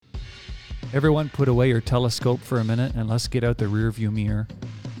Everyone put away your telescope for a minute and let's get out the rear view mirror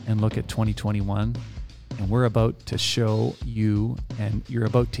and look at 2021. And we're about to show you, and you're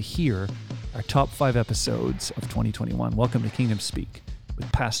about to hear, our top 5 episodes of 2021. Welcome to Kingdom Speak with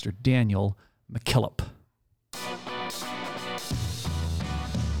Pastor Daniel McKillop.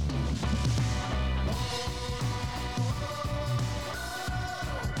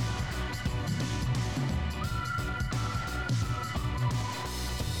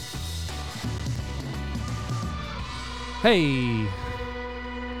 Hey,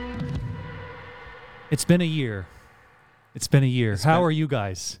 it's been a year. How are you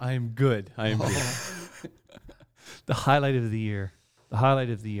guys? I am good. The highlight of the year.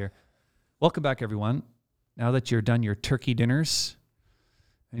 Welcome back, everyone. Now that you're done your turkey dinners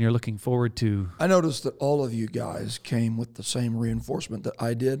and you're looking forward to... I noticed that all of you guys came with the same reinforcement that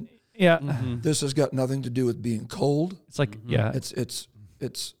I did. Yeah. Mm-hmm. This has got nothing to do with being cold. It's like, yeah. It's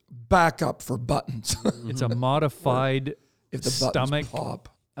backup for buttons. It's a modified if the stomach buttons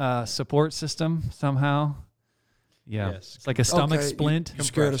pop. Support system somehow. Yeah. Yes. It's like a stomach Okay, splint. You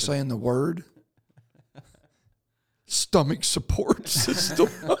scared of saying the word? Stomach support system.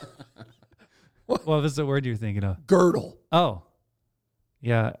 What was the word you're thinking of? Girdle. Oh.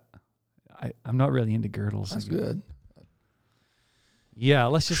 Yeah. I'm not really into girdles. That's good. Yeah,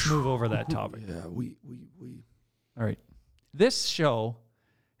 let's just move over that topic. Yeah, we. All right. This show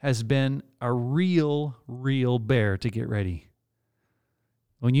has been a real bear to get ready.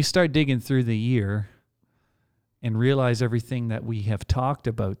 When you start digging through the year and realize everything that we have talked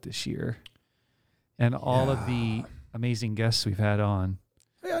about this year and all of the amazing guests we've had on.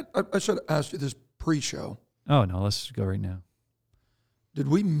 Hey, I should have asked you this pre-show. Oh, no, let's go right now. Did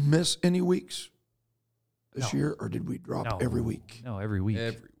we miss any weeks this year, or did we drop every week? No, every week.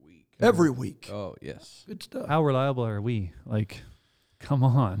 Every week. Oh, yes. Good stuff. How reliable are we? Like, come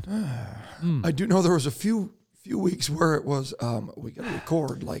on. I do know there was a few weeks where it was we got to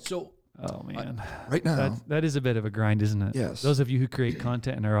record Oh, man. right now. That is a bit of a grind, isn't it? Yes. Those of you who create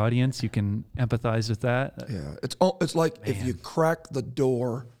content in our audience, you can empathize with that. Yeah, it's like if you crack the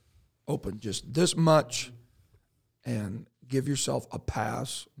door open just this much and give yourself a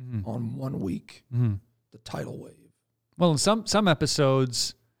pass on 1 week, the tidal wave. Well, in some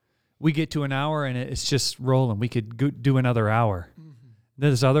episodes, we get to an hour and it's just rolling. We could do another hour.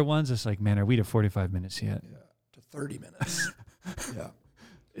 There's other ones, it's like, man, are we to 45 minutes yet? Yeah, to 30 minutes. Yeah.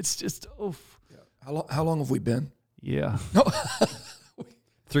 It's just, oof. Yeah. How long have we been? Yeah. No.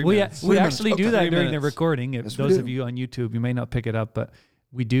 3 We minutes. actually do that 3 during the minutes. recording. If Yes, we those do. of you on YouTube, you may not pick it up, but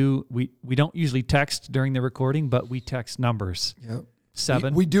we do. We don't usually text during the recording, but we text numbers. Yeah.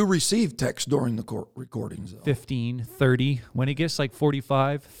 7, We do receive text during the recordings, though. 15, 30. When it gets like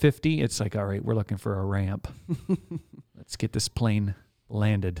 45, 50, it's like, all right, we're looking for a ramp. Let's get this plane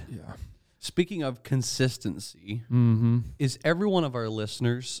landed. Yeah. Speaking of consistency, is every one of our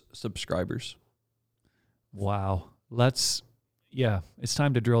listeners subscribers? Wow. It's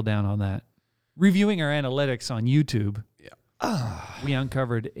time to drill down on that. Reviewing our analytics on YouTube, we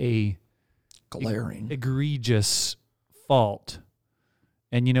uncovered a Glaring. egregious fault.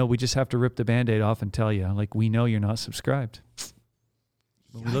 And, we just have to rip the Band-Aid off and tell you, like, we know you're not subscribed.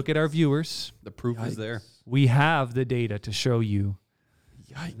 When we look at our viewers, The proof is there. we have the data to show you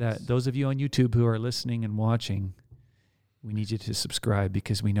Yikes. that those of you on YouTube who are listening and watching, we need you to subscribe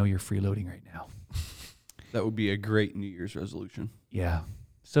because we know you're freeloading right now. That would be a great New Year's resolution. Yeah.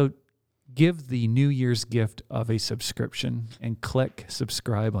 So give the New Year's gift of a subscription and click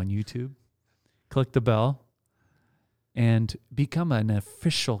subscribe on YouTube. Click the bell and become an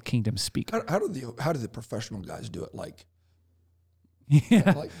official Kingdom Speaker. How do the professional guys do it? Like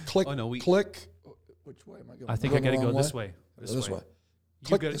click, Oh, no, click. Which way am I going? I think I got to go this way. This way. You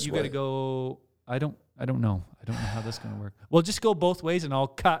Click got this to way. go. I don't know. I don't know how this is going to work. Well, just go both ways and I'll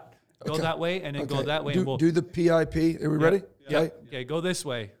cut. Go Okay. that way and then go that way. And we'll Do the PIP. Are we ready? Yeah. Okay. Okay, go this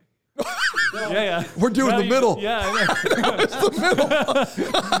way. Yeah. We're doing the middle. Yeah.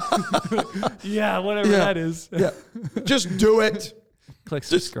 Yeah, whatever Yeah. that is. Yeah. Just do it. Click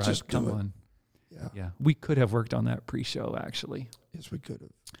subscribe. just do Come it. on. Yeah. Yeah. We could have worked on that pre-show, actually. Yes, we could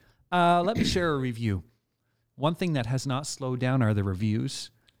have. Let me share a review. One thing that has not slowed down are the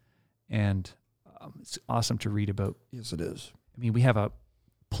reviews. And it's awesome to read about. Yes, it is. I mean, we have a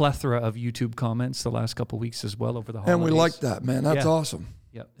plethora of YouTube comments the last couple of weeks as well over the holidays. And we like that, man. That's Yeah. awesome.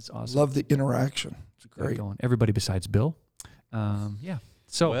 Yeah, it's awesome. Love the interaction. It's Get it great. going. Everybody besides Bill. Yeah.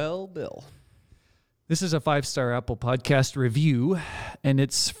 So Well, Bill. this is a 5-star Apple Podcast review, and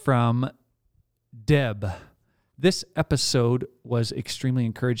it's from Deb. This episode was extremely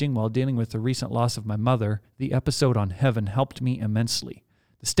encouraging while dealing with the recent loss of my mother. The episode on heaven helped me immensely.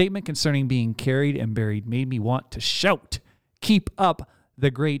 The statement concerning being carried and buried made me want to shout, keep up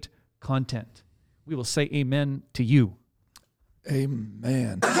the great content. We will say amen to you.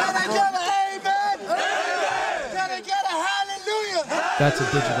 Amen. Can I get an amen? Amen. Can I get a hallelujah? That's a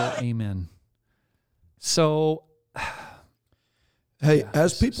digital amen. So, Hey,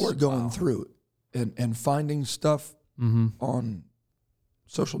 as people are going through and finding stuff on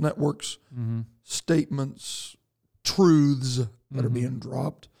social networks, statements, truths that are being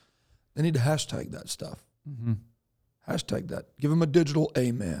dropped, they need to hashtag that stuff. Hashtag that. Give them a digital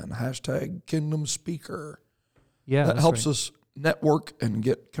amen. Hashtag Kingdom Speaker. yeah, That that's helps right. us network and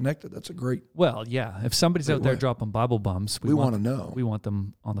get connected. That's a great. Well, yeah. If somebody's out there way. dropping Bible bombs, We want to know. We want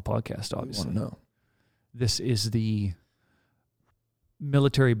them on the podcast, We obviously. want to know. This is the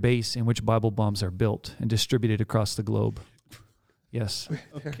military base in which Bible bombs are built and distributed across the globe. Yes.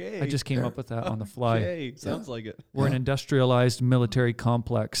 Okay. I just came up with that on the fly. Okay. Sounds like it. We're an industrialized military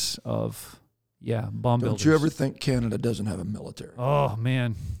complex of, bomb Don't builders. you ever think Canada doesn't have a military? Oh,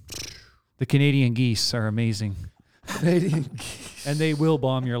 man. The Canadian geese are amazing. Canadian. And they will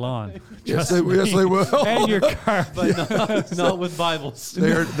bomb your lawn. Yes, they will. And your car. But not with Bibles.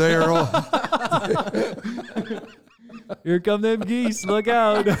 They are all. Here come them geese. Look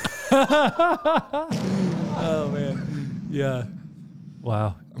out. Oh, man. Yeah.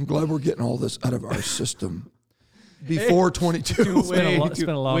 Wow. I'm glad we're getting all this out of our system before 22. It's been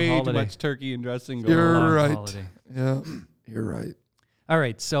a long way holiday. too much turkey and dressing going You're on. Long right. holiday. Yeah, you're right. All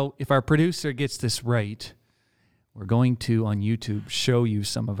right. So if our producer gets this right, we're going to, on YouTube, show you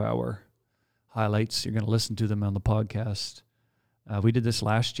some of our highlights. You're going to listen to them on the podcast. We did this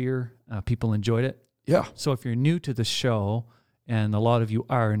last year. People enjoyed it. Yeah. So if you're new to the show, and a lot of you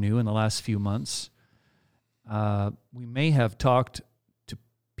are new in the last few months, we may have talked to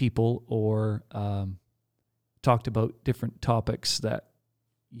people or talked about different topics that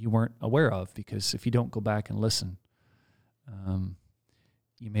you weren't aware of, because if you don't go back and listen,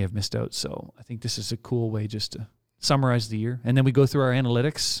 you may have missed out. So I think this is a cool way just to summarize the year. And then we go through our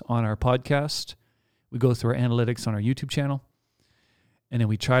analytics on our podcast. We go through our analytics on our YouTube channel. And then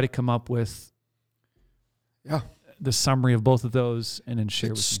we try to come up with the summary of both of those and then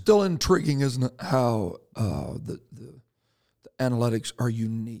share It's with you. still intriguing, isn't it, how the analytics are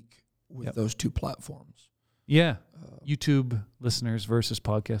unique with those two platforms. Yeah. YouTube listeners versus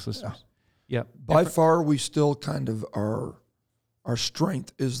podcast listeners. Yeah. By far, we still kind of our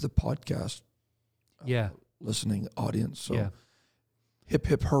strength is the podcast Yeah. listening audience. So Yeah. hip,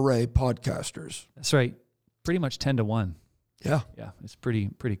 hip, hooray, podcasters. That's right. Pretty much 10 to 1. Yeah. Yeah. It's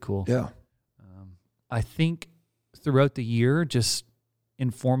pretty cool. Yeah. I think throughout the year, just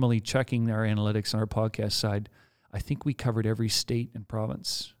informally checking our analytics on our podcast side, I think we covered every state and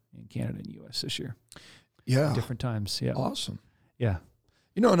province in Canada and U.S. this year. Yeah. Different times. Yeah. Awesome. Yeah.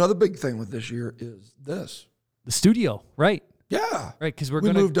 You know, another big thing with this year is this. The studio. Right. Yeah. Right. Because We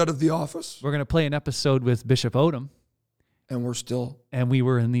moved out of the office we're going to play an episode with Bishop Odom, and we're still, and we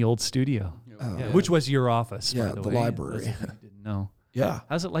were in the old studio, which was your office. Yeah, by the the way. library. Those of you who didn't know. yeah.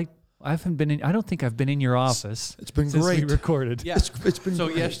 How's it like? I don't think I've been in your office. It's been since great. we recorded. Yeah. It's been So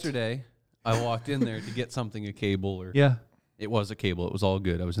great. yesterday, I walked in there to get something, a cable, or Yeah. it was a cable. It was all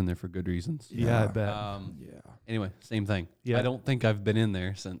good. I was in there for good reasons. Yeah, I bet. Yeah. Anyway, same thing. Yeah. I don't think I've been in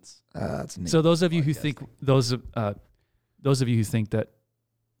there since. That's neat. So those of you who think those of you who think that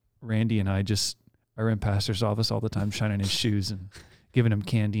Randy and I just are in pastor's office all the time, shining his shoes and giving him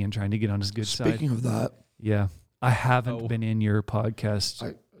candy and trying to get on his good side. Speaking of that, Yeah, I haven't been in your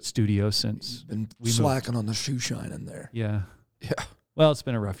podcast studio since. been We slacking on the shoe shine in there. Yeah. Yeah. Well, it's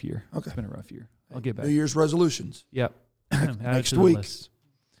been a rough year. Okay. It's been a rough year. I'll get back. New Year's resolutions. Yep. Add it next to the week. list.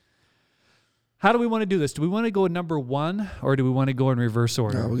 How do we want to do this? Do we want to go number 1 or do we want to go in reverse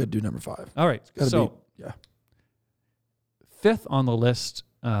order? No, we got to do number 5. All right. Gotta So be, yeah. 5th on the list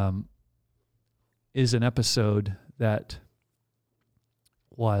is an episode that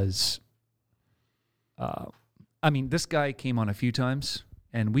was, this guy came on a few times,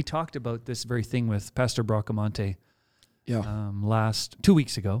 and we talked about this very thing with Pastor Bracamonte Yeah. 2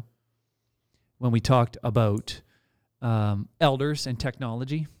 weeks ago when we talked about elders and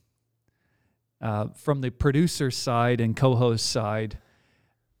technology. From the producer side and co-host side,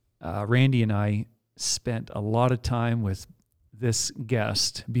 Randy and I spent a lot of time with this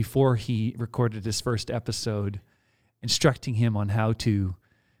guest before he recorded his first episode, instructing him on how to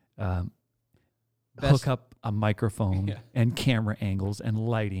hook up a microphone and camera angles and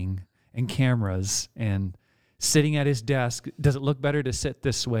lighting and cameras and sitting at his desk. Does it look better to sit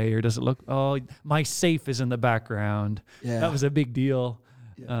this way, or does it look, my safe is in the background? Yeah. That was a big deal.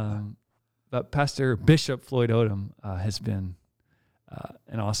 Yeah. But Pastor Bishop Floyd Odom has been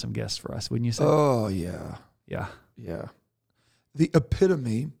an awesome guest for us, wouldn't you say? Oh, yeah. Yeah. Yeah. The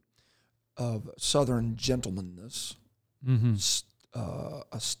epitome of Southern gentlemanness,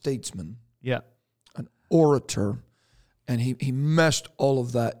 a statesman, an orator, and he meshed all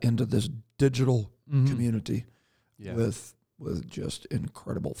of that into this digital community with just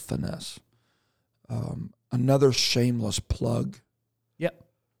incredible finesse. Another shameless plug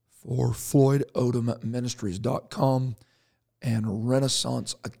for FloydOdomMinistries.com and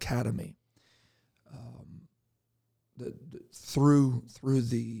Renaissance Academy. Through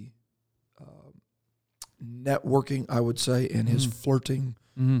the networking, I would say, and his flirting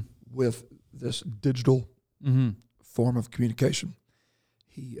with this digital form of communication,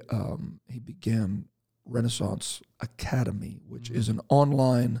 he began Renaissance Academy, which is an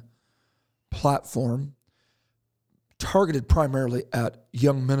online platform targeted primarily at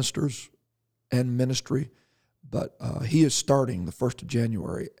young ministers and ministry, but he is starting the 1st of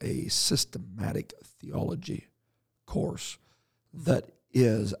January a systematic theology course that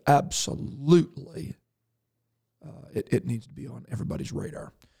is absolutely it needs to be on everybody's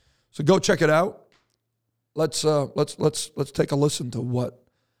radar. So go check it out. Let's take a listen to what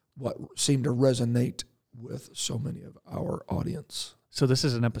seemed to resonate with so many of our audience. So this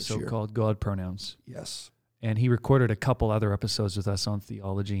is an episode called God Pronouns. Yes. And he recorded a couple other episodes with us on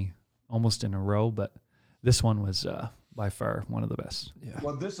theology almost in a row, but this one was by far one of the best. Yeah.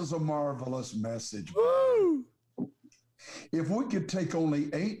 Well, this is a marvelous message. Woo! If we could take only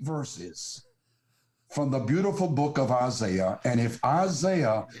 8 verses from the beautiful book of Isaiah, and if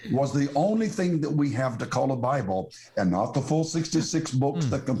Isaiah was the only thing that we have to call a Bible, and not the full 66 books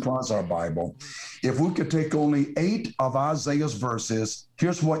that comprise our Bible, if we could take only 8 of Isaiah's verses,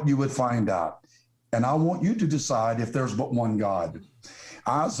 here's what you would find out. And I want you to decide if there's but one God.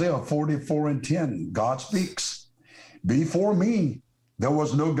 Isaiah 44:10, God speaks. Before me, there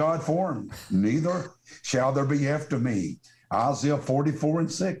was no God formed, neither shall there be after me. Isaiah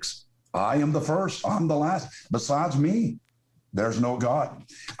 44:6, I am the first, I'm the last. Besides me, there's no God.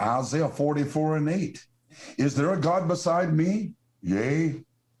 Isaiah 44:8, is there a God beside me? Yea.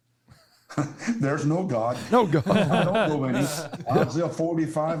 There's no God. No God. I don't know any. Isaiah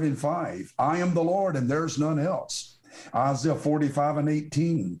 45:5, I am the Lord and there's none else. Isaiah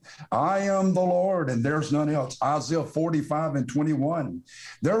 45:18, I am the Lord and there's none else. Isaiah 45:21,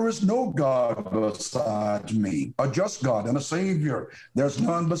 there is no God besides me, a just God and a Savior. There's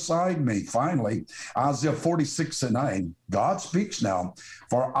none beside me. Finally, Isaiah 46:9, God speaks now,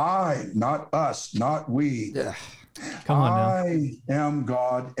 for I, not us, not we. Yeah. Come on now. I am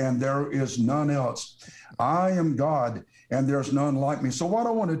God and there is none else. I am God and there's none like me. So what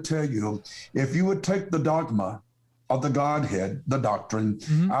I want to tell you, if you would take the dogma of the Godhead, the doctrine,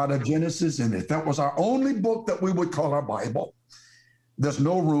 out of Genesis, and if that was our only book that we would call our Bible, there's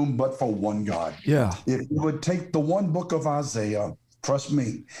no room but for one God. Yeah. If you would take the one book of Isaiah, trust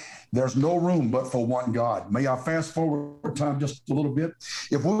me, there's no room but for one God. May I fast forward time just a little bit?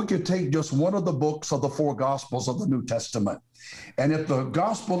 If we could take just one of the books of the 4 Gospels of the New Testament, and if the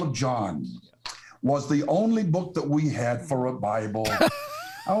Gospel of John was the only book that we had for a Bible,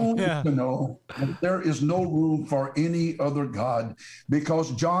 I want you to know that there is no room for any other God, because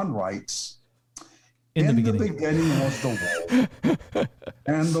John writes, in the beginning was the Word,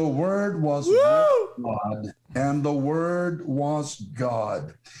 and the Word was with God, and the Word was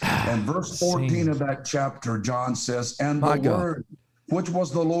God. And verse 14 of that chapter, John says, and the Word, which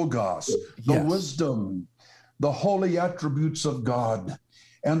was the Logos, the wisdom, the holy attributes of God,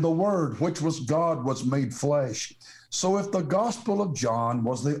 and the Word, which was God, was made flesh. So if the Gospel of John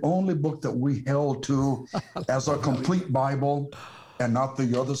was the only book that we held to as a complete Bible, and not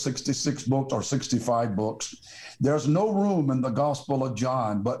the other 66 books or 65 books, there's no room in the Gospel of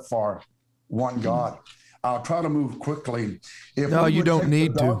John but for one God. I'll try to move quickly. No, you don't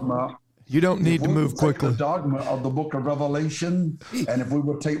need to. You don't need to move quickly. The dogma of the book of Revelation, and if we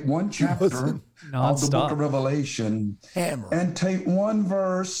would take one chapter of the book of Revelation and take one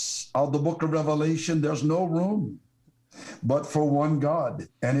verse of the book of Revelation, there's no room but for one God.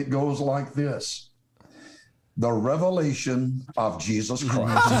 And it goes like this. The revelation of Jesus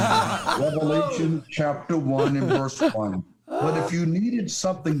Christ. Revelation chapter 1 and verse 1. But if you needed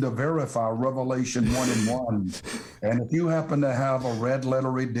something to verify Revelation 1:1, and if you happen to have a red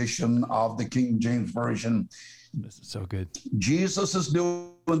letter edition of the King James Version, this is so good. Jesus is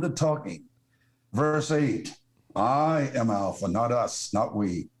doing the talking. Verse 8, I am Alpha, not us, not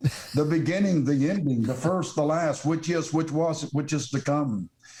we. The beginning, the ending, the first, the last, which is, which was, which is to come.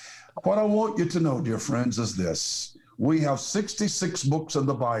 What I want you to know, dear friends, is this. We have 66 books in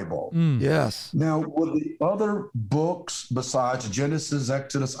the Bible. Yes. Now, would the other books besides Genesis,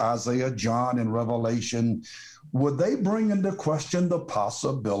 Exodus, Isaiah, John, and Revelation, would they bring into question the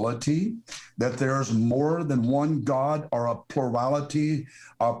possibility that there's more than one God or a plurality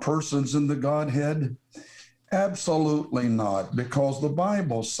of persons in the Godhead? Absolutely not, because the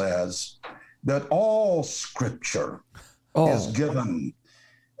Bible says that all Scripture is given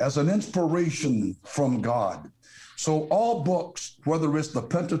as an inspiration from God. So all books, whether it's the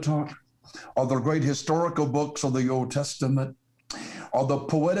Pentateuch or the great historical books of the Old Testament, or the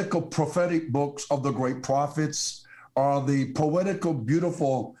poetical prophetic books of the great prophets, or the poetical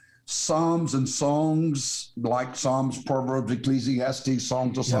beautiful psalms and songs like Psalms, Proverbs, Ecclesiastes,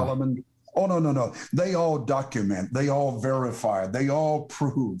 Songs of Solomon. Oh, no. They all document, they all verify, they all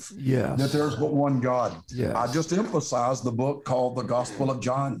prove that there's but one God. Yes. I just emphasized the book called the Gospel of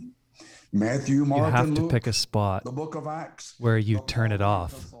John, Matthew, Mark, You have and to Luke, pick a spot the book of Acts, where you turn it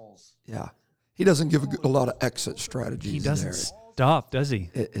off. Yeah. He doesn't give a lot of exit strategies. He doesn't stop, does he?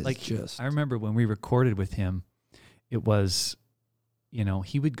 I remember when we recorded with him, it was,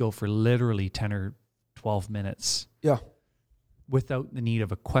 he would go for literally 10 or 12 minutes. Yeah. Without the need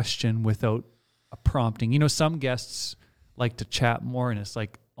of a question, without a prompting. Some guests like to chat more, and it's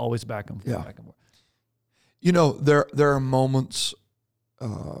like always back and forth, back and forth. There are moments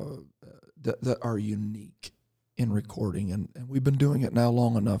that are unique in recording, and we've been doing it now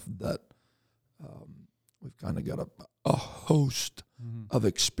long enough that we've kind of got a host of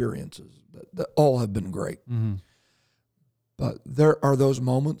experiences that all have been great. Mm-hmm. But there are those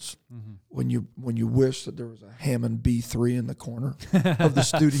moments when you wish that there was a Hammond B3 in the corner of the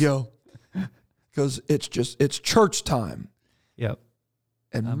studio, because it's church time. Yep.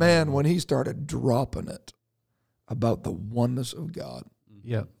 And man, when he started dropping it about the oneness of God,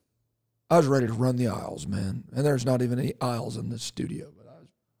 yep, I was ready to run the aisles, man. And there's not even any aisles in this studio, but I was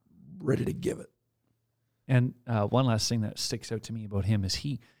ready to give it. And one last thing that sticks out to me about him is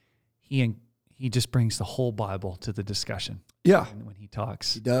he just brings the whole Bible to the discussion. Yeah. When he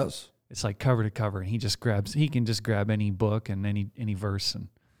talks. He does. It's like cover to cover, and he can just grab any book and any verse, and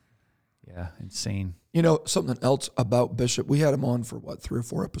insane. Something else about Bishop, we had him on for 3 or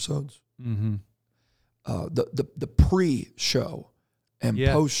 4 episodes. Mm-hmm. The pre-show and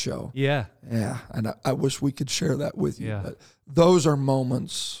post-show. Yeah. Yeah. And I wish we could share that with you. Yeah. But those are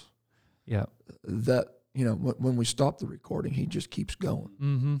moments that, when we stop the recording, he just keeps going.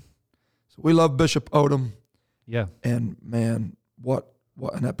 Mm-hmm. So we love Bishop Odom. Yeah. And man, what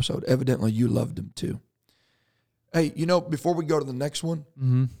an episode. Evidently you loved him too. Hey, before we go to the next one,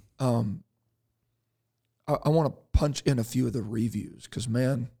 I want to punch in a few of the reviews, because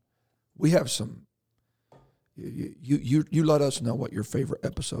man, we have some. You let us know what your favorite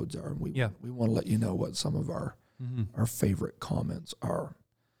episodes are, and we want to let you know what some of our favorite comments are.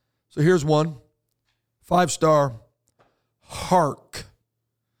 So here's one, 5-star, Hark.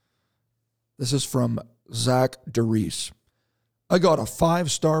 This is from Zach DeReese. I got a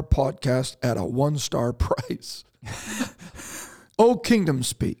 5-star podcast at a 1-star price. O kingdom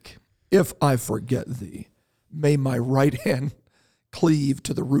speak, if I forget thee, may my right hand cleave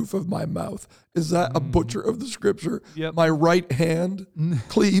to the roof of my mouth. Is that a butcher of the scripture? Yep. My right hand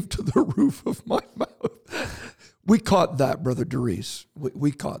cleave to the roof of my mouth. We caught that, Brother DeReese.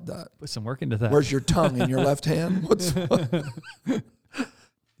 We caught that. Put some work into that. Where's your tongue in your left hand?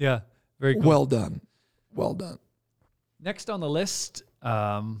 Yeah, very cool. Well done. Well done. Next on the list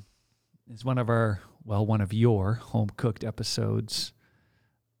is one of your home-cooked episodes.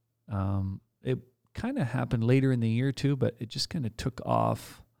 It kind of happened later in the year too, but it just kind of took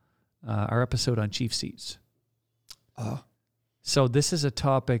off. Our episode on chief seats. So this is a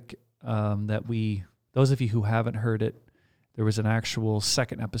topic that those of you who haven't heard it, there was an actual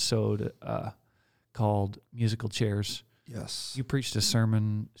second episode called Musical Chairs. Yes. You preached a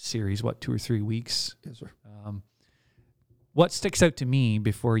sermon series, 2 or 3 weeks? Yes, sir. What sticks out to me,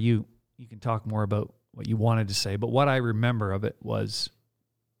 before you can talk more about what you wanted to say, but what I remember of it was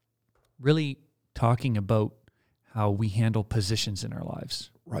really talking about how we handle positions in our lives.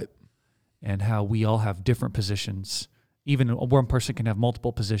 Right. And how we all have different positions. Even one person can have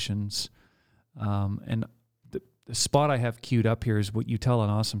multiple positions. And the spot I have queued up here is what you tell an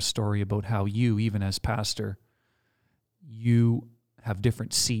awesome story about how you, even as pastor, you have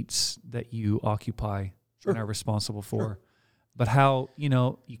different seats that you occupy and are responsible for. Sure. But how,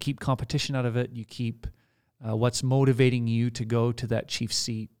 you keep competition out of it. You keep what's motivating you to go to that chief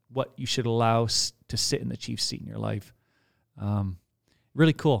seat, what you should allow to sit in the chief seat in your life.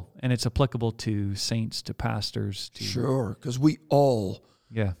 Really cool. And it's applicable to saints, to pastors. Sure, because we all,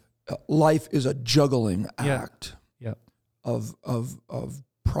 life is a juggling act. Yeah. of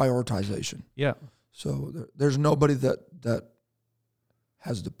prioritization. Yeah. So there's nobody that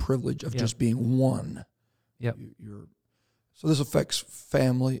has the privilege of just being one. Yep. So this affects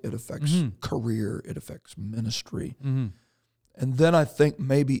family, it affects career, it affects ministry. Mm-hmm. And then I think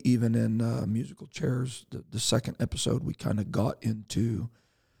maybe even in Musical Chairs, the second episode, we kind of got into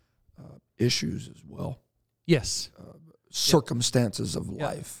issues as well. Yes. Circumstances of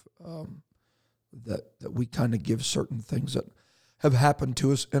life that we kind of give certain things that have happened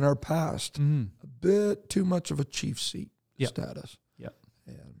to us in our past. Mm-hmm. A bit too much of a chief seat status. Yeah.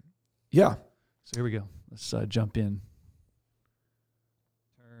 And So here we go. Let's jump in.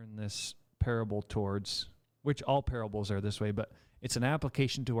 Turn this parable towards, which all parables are this way, but it's an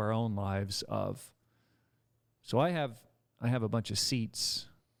application to our own lives of, so I have a bunch of seats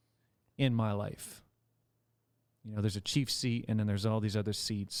in my life. You know, there's a chief seat and then there's all these other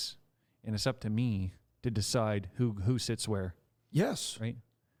seats, and it's up to me to decide who sits where. Yes. Right?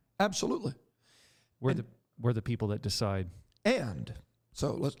 Absolutely. We're the people that decide. And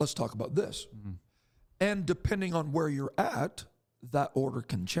so let's talk about this. Mm-hmm. And depending on where you're at, that order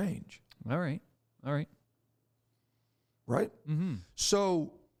can change. All right. Right? Mm-hmm.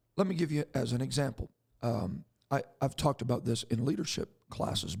 So let me give you as an example. I've talked about this in leadership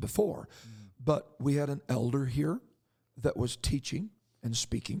classes before, but we had an elder here that was teaching and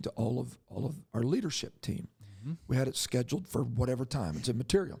speaking to all of our leadership team. Mm-hmm. We had it scheduled for whatever time. It's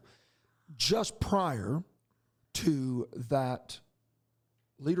immaterial. Just prior to that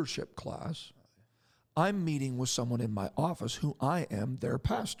leadership class, I'm meeting with someone in my office who I am their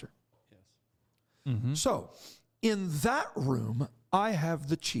pastor. Yes. Mm-hmm. So in that room, I have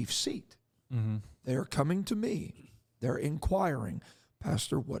the chief seat. Mm-hmm. They're coming to me. They're inquiring,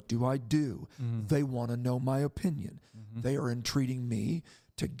 Pastor, what do I do? Mm-hmm. They want to know my opinion. Mm-hmm. They are entreating me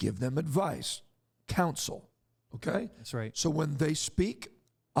to give them advice, counsel. Okay? That's right. So when they speak,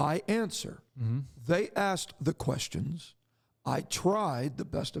 I answer. Mm-hmm. They asked the questions. I tried the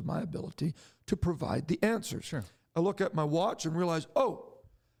best of my ability to provide the answers. Sure. I look at my watch and realize,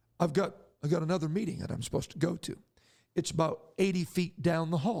 I've got another meeting that I'm supposed to go to. It's about 80 feet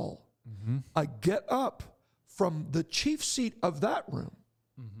down the hall. Mm-hmm. I get up from the chief seat of that room.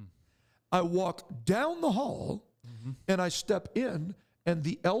 Mm-hmm. I walk down the hall, and I step in, and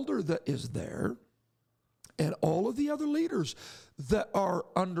the elder that is there and all of the other leaders that are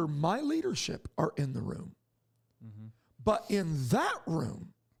under my leadership are in the room. Mm-hmm. But in that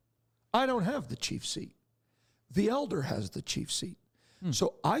room, I don't have the chief seat. The elder has the chief seat.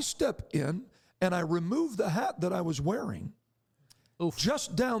 So I step in and I remove the hat that I was wearing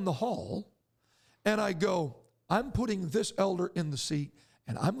just down the hall, and I go, I'm putting this elder in the seat,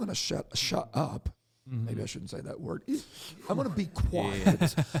 and I'm going to shut up. Mm-hmm. Maybe I shouldn't say that word. I'm going to be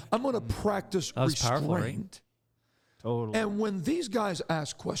quiet. I'm going to practice restraint. Powerful, right? Totally. And when these guys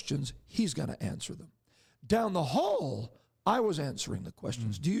ask questions, he's going to answer them. Down the hall, I was answering the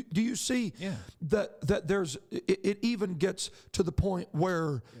questions. Do you see that there's it even gets to the point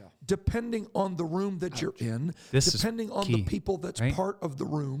where depending on the room that you're in, depending on the people that's part of the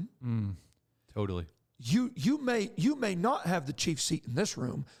room, totally. You may not have the chief seat in this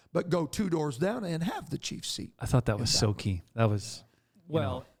room, but go 2 doors down and have the chief seat. I thought that was so key. That was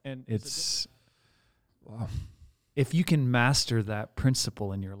and it's if you can master that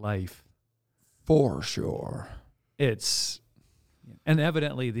principle in your life, for sure. And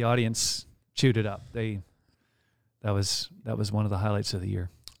evidently the audience chewed it up. That was one of the highlights of the year.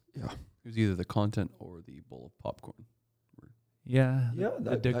 Yeah. It was either the content or the bowl of popcorn.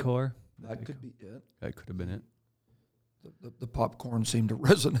 The decor. That could be it. That could have been it. The popcorn seemed to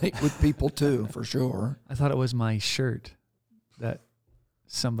resonate with people too, for sure. I thought it was my shirt that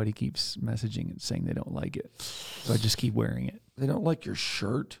somebody keeps messaging and saying they don't like it. So I just keep wearing it. They don't like your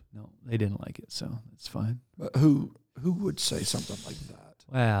shirt? No, they didn't like it, so it's fine. But who would say something like that?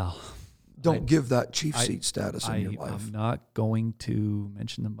 Well, don't give that chief seat status in your life. I'm not going to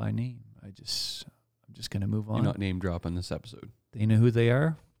mention them by name. I'm just going to move on. You're not name dropping this episode. They know who they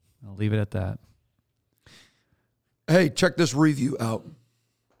are. I'll leave it at that. Hey, check this review out.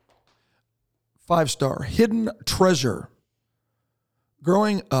 5-star, Hidden Treasure.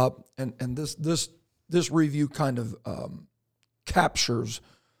 Growing up, and this review kind of captures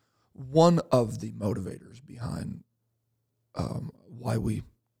one of the motivators behind why we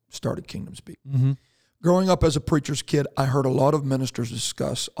started Kingdom Speak. Mm-hmm. Growing up as a preacher's kid, I heard a lot of ministers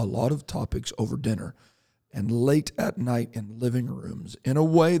discuss a lot of topics over dinner and late at night in living rooms in a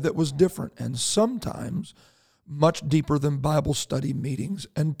way that was different and sometimes much deeper than Bible study meetings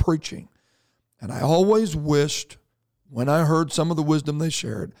and preaching. And I always wished, when I heard some of the wisdom they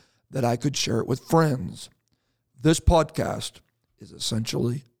shared, that I could share it with friends. This podcast is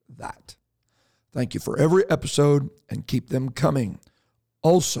essentially that. Thank you for every episode and keep them coming.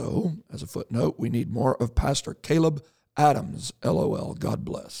 Also, as a footnote, we need more of Pastor Caleb Adams, LOL, God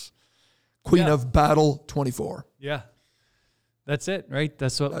bless. Queen of Battle 24. Yeah. That's it, right?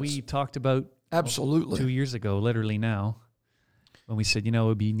 That's what we talked about Absolutely 2 years ago, literally now, when we said, it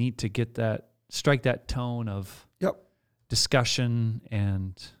would be neat to get strike that tone of discussion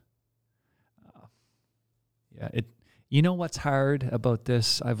and what's hard about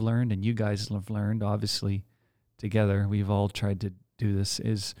this, I've learned, and you guys have learned, obviously, together, we've all tried to do this,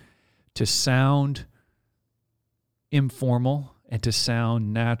 is to sound informal and to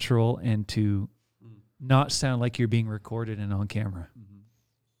sound natural and to not sound like you're being recorded and on camera.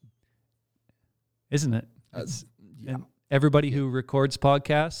 Isn't it? And everybody who records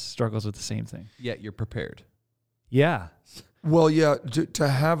podcasts struggles with the same thing. Yet you're prepared. Yeah. Well, to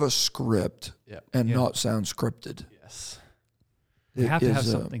have a script and not sound scripted. Yes. You have to have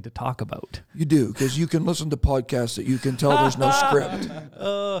something to talk about. You do, because you can listen to podcasts that you can tell there's no script.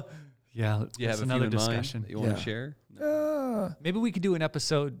 Yeah, Do you have another a few in discussion mind that you want to share? Maybe we could do an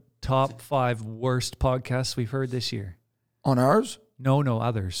episode, top 5 worst podcasts we've heard this year. On ours? No,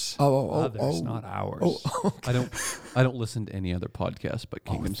 others. Others, not ours. I don't listen to any other podcast but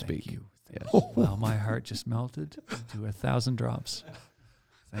Kingdom Speak. Thank you. Yes. Wow, my heart just melted into 1,000 drops.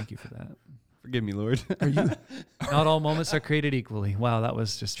 Thank you for that. Forgive me, Lord. Are you? Not all moments are created equally. Wow, that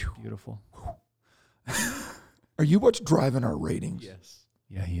was just beautiful. Are you what's driving our ratings? Yes.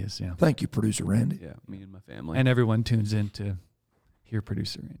 Yeah, he is, yeah. Thank you, producer Randy. Yeah, me and my family. And everyone tunes in to hear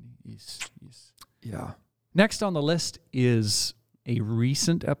producer Randy. He's Yeah. Next on the list is a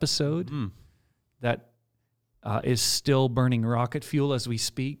recent episode that is still burning rocket fuel as we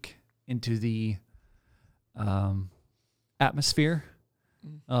speak into the atmosphere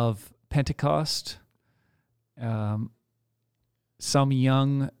of Pentecost. Some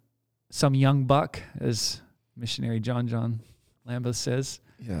young buck, as missionary John Lambeth says.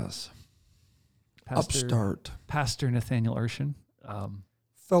 Yes. Upstart. Pastor Nathaniel Urshan.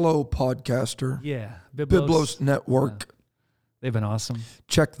 Fellow podcaster. Yeah. Biblos Network. They've been awesome.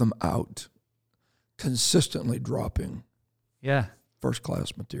 Check them out. Consistently dropping. Yeah. First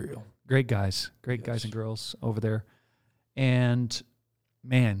class material. Great guys. Great guys and girls over there. And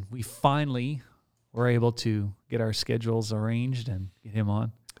man, we finally were able to get our schedules arranged and get him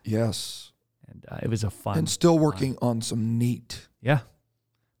on. Yes. And it was a fun. And still working on some neat,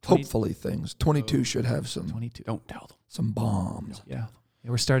 hopefully things. 22 should have some. 22. Don't tell them. Some bombs. Yeah.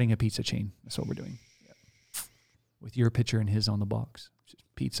 We're starting a pizza chain. That's what we're doing. Yeah. With your picture and his on the box. Just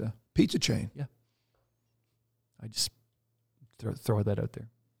pizza. Pizza chain. Yeah. I just throw that out there.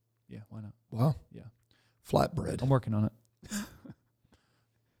 Yeah, why not? Wow. Yeah. Flatbread. I'm working on it.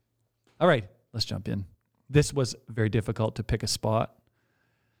 All right, let's jump in. This was very difficult to pick a spot.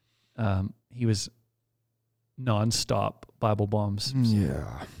 He was nonstop Bible bombs.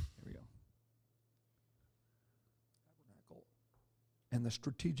 Yeah. Here we go. And the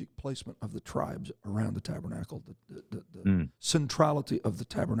strategic placement of the tribes around the tabernacle, the centrality of the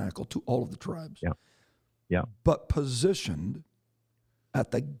tabernacle to all of the tribes. Yeah. Yeah. But positioned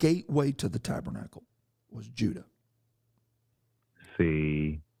at the gateway to the tabernacle was Judah.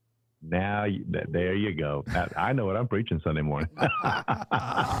 See, now there you go. I know what I'm preaching Sunday morning.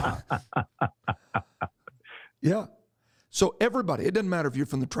 Yeah. So everybody, it doesn't matter if you're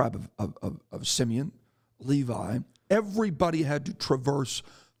from the tribe of Simeon, Levi, everybody had to traverse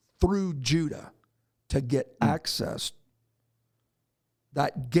through Judah to get access,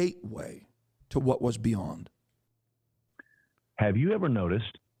 that gateway to what was beyond. Have you ever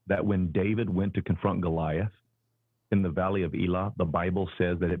noticed that when David went to confront Goliath in the valley of Elah, the Bible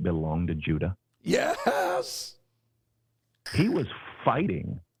says that it belonged to Judah? Yes. He was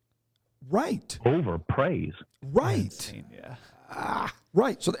fighting Right. over praise. Right. Yeah.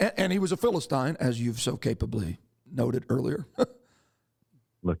 Right. So, and he was a Philistine, as you've so capably noted earlier.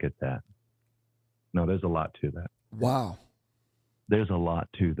 Look at that. No, there's a lot to that. Wow. There's a lot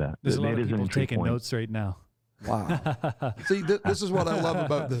to that. There's a lot It of is an people entry taking point. notes right now. Wow. See, this is what I love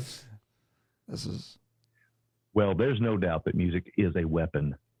about this. This is. Well, there's no doubt that music is a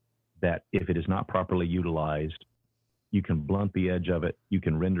weapon that if it is not properly utilized, you can blunt the edge of it. You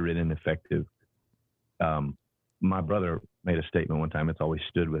can render it ineffective. My brother made a statement one time. It's always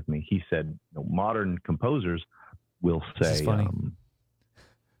stood with me. He said, modern composers will This is say, funny.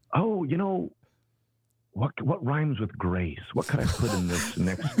 what rhymes with grace? What could I put in this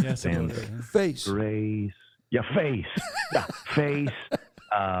next Yes, stanza? Face. Grace. Yeah, face. Yeah, face.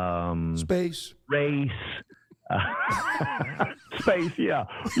 Space. Race. Space, yeah.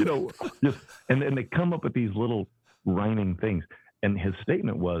 You know, just, and they come up with these little rhyming things. And his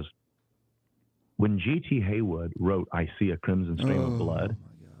statement was, when G.T. Haywood wrote, "I see a crimson stream of blood,"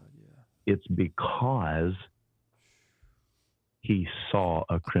 it's because he saw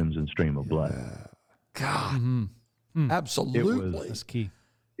a crimson stream of blood. God, absolutely. That's key.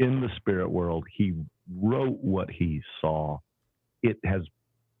 In the spirit world, he wrote what he saw. It has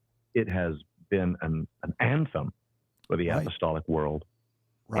been an anthem for the apostolic world.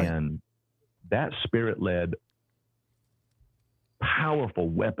 Right. And that spirit-led, powerful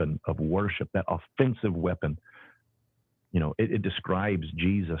weapon of worship, that offensive weapon, you know, it describes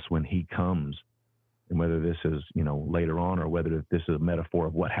Jesus when he comes. And whether this is, you know, later on, or whether this is a metaphor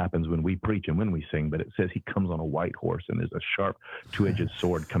of what happens when we preach and when we sing, but it says he comes on a white horse and there's a sharp two-edged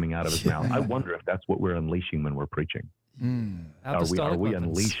sword coming out of his mouth. I wonder if that's what we're unleashing when we're preaching. Are we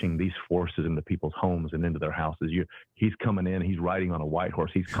unleashing these forces into people's homes and into their houses? He's coming in, he's riding on a white horse,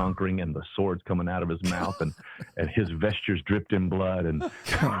 he's conquering, and the sword's coming out of his mouth, and his vestures dripped in blood, and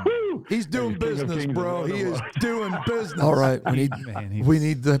he's doing business, bro. He is doing business. All right, we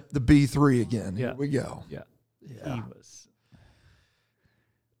need the B3 again. Yeah. Here we go. Yeah. He was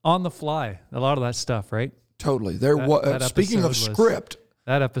on the fly. A lot of that stuff, right? Totally. Speaking of script.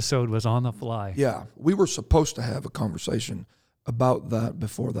 That episode was on the fly. Yeah, we were supposed to have a conversation about that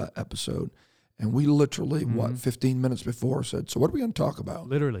before that episode, and we literally, 15 minutes before said, so what are we going to talk about?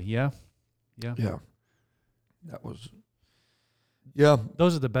 Literally, yeah. That was,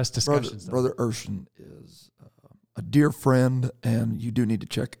 Those are the best discussions. Brother Urshan is a dear friend, and you do need to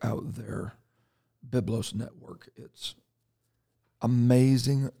check out their Biblos network. It's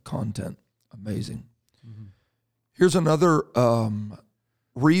amazing content, amazing. Mm-hmm. Here's another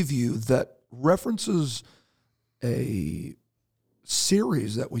review that references a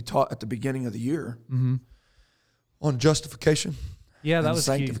series that we taught at the beginning of the year on justification. Yeah, that was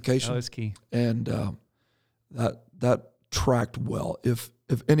sanctification. Key. That was key. And that tracked well. If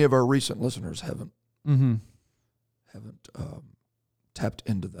any of our recent listeners haven't tapped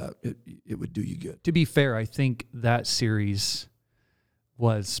into that, it would do you good. To be fair, I think that series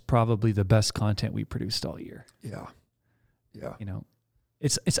was probably the best content we produced all year. Yeah. You know,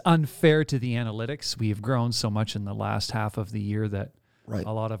 it's unfair to the analytics. We have grown so much in the last half of the year that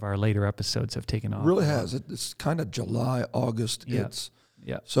a lot of our later episodes have taken off. It really has. It's kind of July, August. Yeah.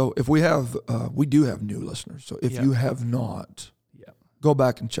 So if we have, we do have new listeners. So if you have not, go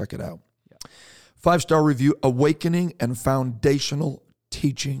back and check it out. Yeah. 5-star review, Awakening and Foundational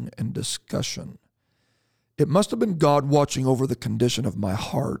Teaching and Discussion. It must have been God watching over the condition of my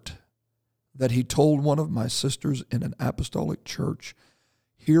heart that he told one of my sisters in an apostolic church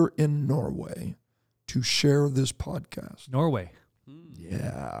here in Norway to share this podcast. Norway.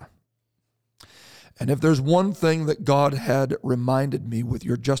 Yeah. And if there's one thing that God had reminded me with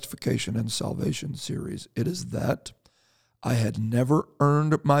your Justification and Salvation series, it is that I had never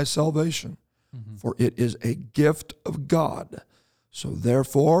earned my salvation, for it is a gift of God. So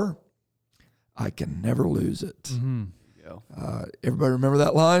therefore, I can never lose it. Everybody remember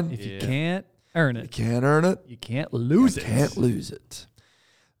that line? If you can't earn it, you can't earn it. You can't lose it. Can't lose it.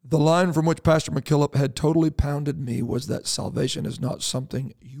 The line from which Pastor McKillop had totally pounded me was that salvation is not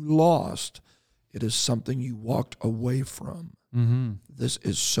something you lost. It is something you walked away from. This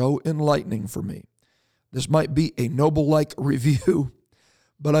is so enlightening for me. This might be a Noble-like review,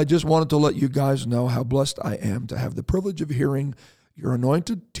 but I just wanted to let you guys know how blessed I am to have the privilege of hearing your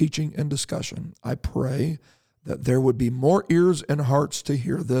anointed teaching and discussion. I pray that there would be more ears and hearts to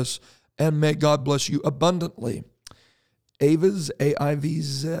hear this, and may God bless you abundantly. Avaz,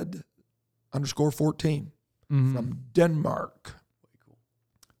 AIVZ _14 from Denmark.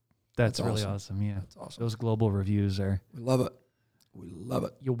 That's really awesome. Yeah. That's awesome. Those global reviews are. We love it. We love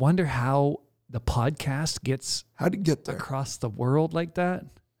it. You wonder how the podcast gets How'd it get there? across the world like that.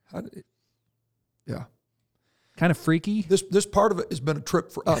 Yeah. Kind of freaky. This part of it has been a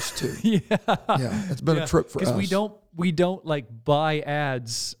trip for us too. It's been a trip for us. Because we don't like buy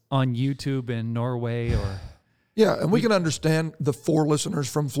ads on YouTube in Norway or. Yeah, and we can understand the 4 listeners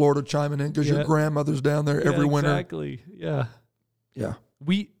from Florida chiming in because your grandmother's down there every winter. Exactly. Yeah. Yeah.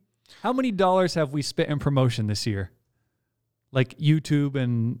 How many dollars have we spent in promotion this year? Like YouTube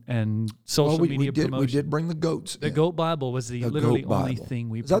and social media promotion. We did bring the goats. The Goat Bible was the literally only thing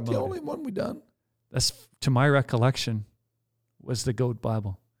we promoted. Is that the only one we done? That's, to my recollection, was the Goat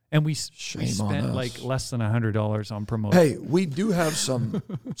Bible. And we spent like less than $100 on promotion. Hey, we do have some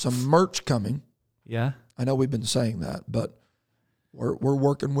merch coming. Yeah. I know we've been saying that, but we're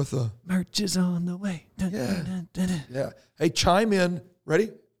working with a merch is on the way. Yeah. Hey, chime in.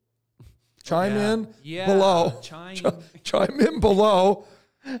 Ready? Chime in Yeah, below. Chime in below.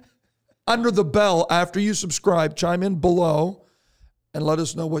 Under the bell after you subscribe, chime in below and let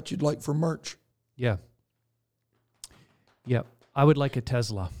us know what you'd like for merch. Yeah. Yeah. I would like a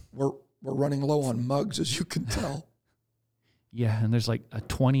Tesla. We're running low on mugs, as you can tell. Yeah, and there's like a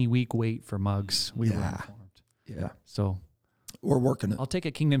 20-week wait for mugs. We were Yeah. informed. Yeah. So We're working it. I'll take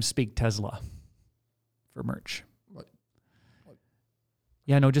a Kingdom Speak Tesla for merch. What?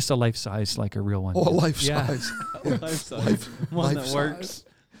 Yeah, no, just a life size, like a real one. Oh, a life Yeah. size. Life size. One that works.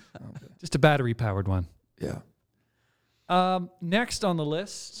 Just a battery powered one. Yeah. Next on the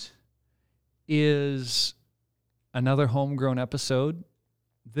list is another homegrown episode.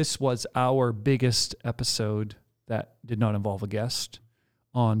 This was our biggest episode that did not involve a guest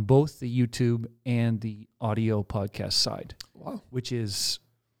on both the YouTube and the audio podcast side. Wow. Which is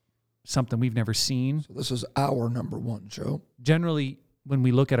something we've never seen. So this is our number one show. Generally, when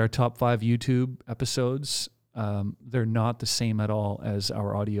we look at our top 5 YouTube episodes, they're not the same at all as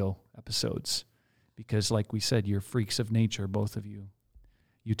our audio episodes. Because like we said, you're freaks of nature, both of you,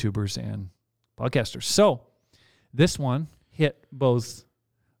 YouTubers and podcasters. So this one hit both,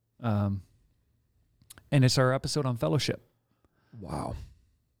 and it's our episode on fellowship. Wow.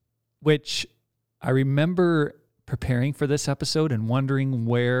 Which I remember preparing for this episode and wondering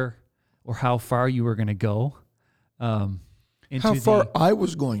where or how far you were going to go. How far I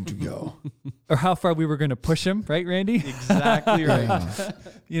was going to go. Or how far we were going to push him, right, Randy? Exactly right.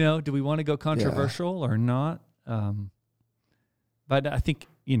 You know, do we want to go controversial or not? But I think,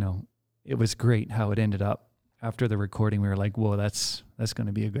 you know, it was great how it ended up. After the recording, we were like, whoa, that's going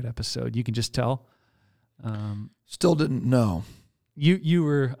to be a good episode. You can just tell. Still didn't know. You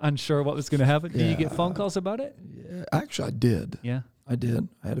were unsure what was going to happen. Did you get phone calls about it? Yeah, actually, I did. Yeah. I did.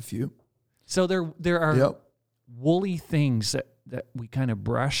 I had a few. So there are Yep. woolly things that we kind of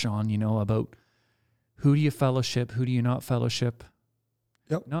brush on, you know, about who do you fellowship, who do you not fellowship.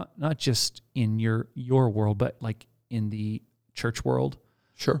 Yep. Not just in your world, but like in the church world.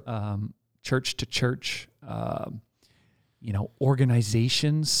 Sure. Church to church, you know,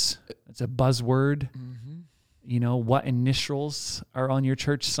 organizations. It's a buzzword. Mm-hmm. You know, what initials are on your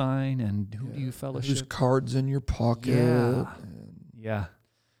church sign and who do you Whose fellowship? cards in your pocket. Yeah. Yeah.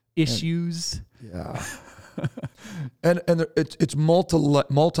 Issues. Yeah. and it's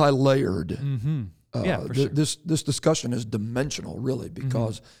multi-layered. Mm-hmm. Yeah, for sure. This discussion is dimensional, really,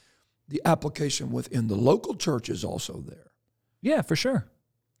 because the application within the local church is also there. Yeah, for sure.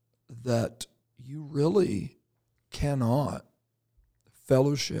 That you really cannot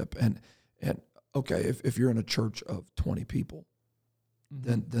fellowship and okay, if you're in a church of 20 people,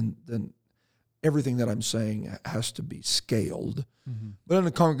 then everything that I'm saying has to be scaled. Mm-hmm. But in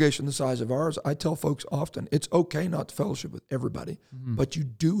a congregation the size of ours, I tell folks often, it's okay not to fellowship with everybody, but you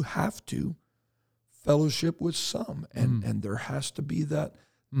do have to fellowship with some, and there has to be that.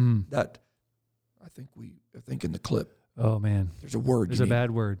 I think in the clip. Oh man, There's a word. there's a bad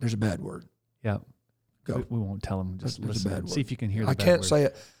word. There's a bad word. Yeah, Go. we won't tell them. Just There's a listen. bad See word. if you can hear. The I bad can't word. say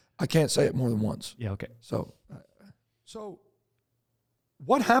it. I can't say it more than once. Yeah. Okay. So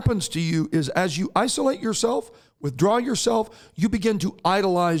what happens to you is as you isolate yourself, withdraw yourself, you begin to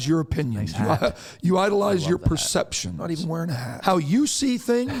idolize your opinions. Nice hat. You idolize your perception. Not even wearing a hat. How you see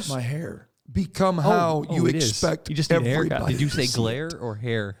things. My hair. Become how you it is. expect You just need a haircut. everybody. Did you say to see glare or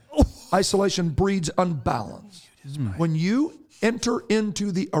hair? it. Isolation breeds unbalance. When you enter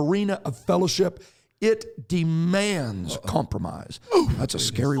into the arena of fellowship, it demands compromise. That's a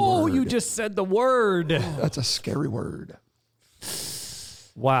scary word. Oh, you just said the word. That's a scary word.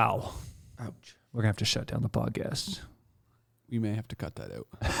 Wow. Ouch. We're gonna have to shut down the podcast. We may have to cut that out.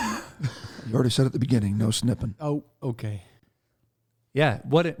 You already said at the beginning, no snipping. Oh, okay. Yeah.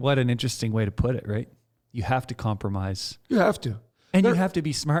 What an interesting way to put it, right? You have to compromise, You have to. and There- you have to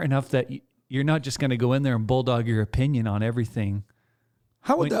be smart enough that you're not just gonna go in there and bulldog your opinion on everything.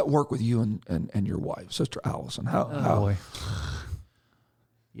 How would that work with you and your wife, Sister Allison? How Boy.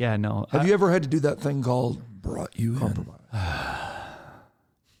 Yeah. No. have you ever had to do that thing called brought you in?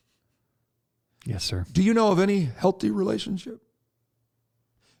 Yes, sir. Do you know of any healthy relationship?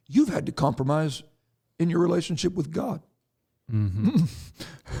 You've had to compromise in your relationship with God. Mm-hmm.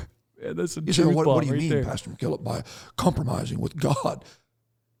 Yeah, that's a You say, what do you right mean, there. Pastor McKillop, by compromising with God?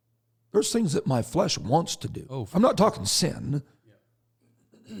 There's things that my flesh wants to do. Oh, I'm not talking sin.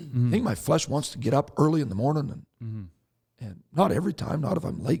 I think my flesh wants to get up early in the morning and not every time, not if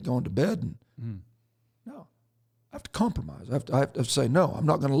I'm late going to bed. And no, I have to compromise. I have to say, no, I'm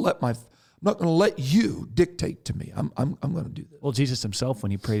not going to let you dictate to me. I'm going to do this. Well, Jesus himself,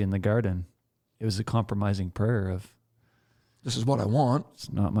 when he prayed in the garden, it was a compromising prayer of, This is what I want.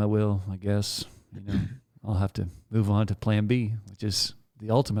 It's not my will, I guess. I'll have to move on to plan B, which is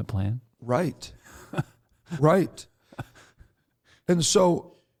the ultimate plan. Right. Right. And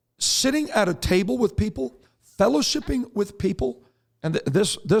so sitting at a table with people, fellowshipping with people, and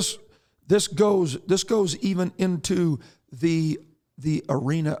this goes even into the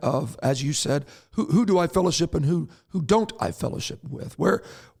arena of, as you said, who do I fellowship and who don't I fellowship with?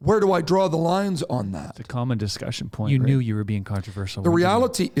 Where do I draw the lines on that? It's a common discussion point. You knew you were being controversial. The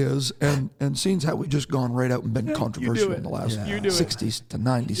reality is, and seeing how we've just gone right out and been controversial in the last 60 to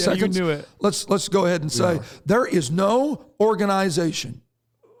 90 seconds. You knew it. Let's go ahead and say there is no organization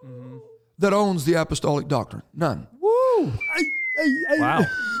that owns the apostolic doctrine. None. Woo! Wow.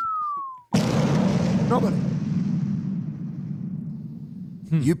 Nobody.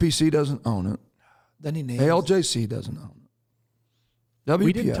 UPC doesn't own it. Then he names ALJC doesn't own it. WPF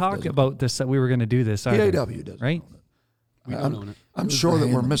We didn't talk about this, that we were going to do this either. PAW doesn't right? own it. We don't own it. I'm sure that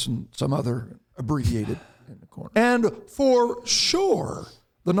we're missing some other abbreviated in the corner. And for sure,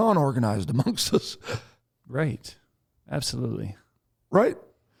 the non-organized amongst us. Right. Absolutely. Right?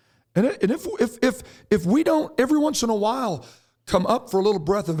 And if we don't every once in a while come up for a little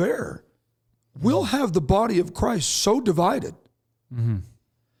breath of air, we'll have the body of Christ so divided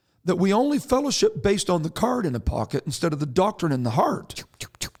that we only fellowship based on the card in the pocket instead of the doctrine in the heart.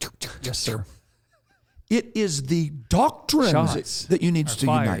 Yes, sir. It is the doctrines Shots that you needs are to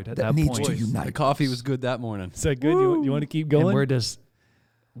fired unite. at That that needs point. to The unite. coffee was good that morning. Is that good? You want to keep going? And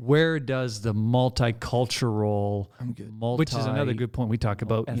where does the multicultural, which is another good point we talk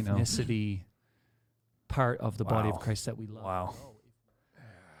about, ethnicity part of the body of Christ that we love. Wow.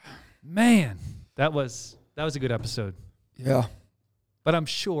 Man, that was a good episode. Yeah. But I'm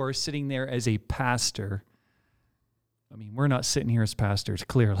sure sitting there as a pastor, I mean, we're not sitting here as pastors,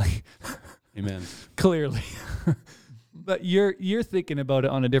 clearly. Amen. Clearly. But you're thinking about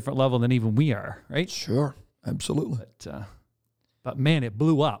it on a different level than even we are, right? Sure. Absolutely. But man, it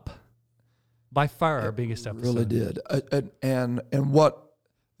blew up. By far our biggest episode. Really did. And what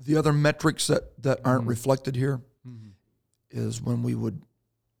the other metrics that aren't reflected here is when we would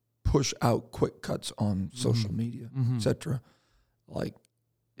push out quick cuts on social media, etc. Like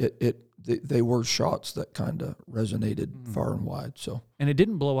they were shots that kind of resonated far and wide. So, and it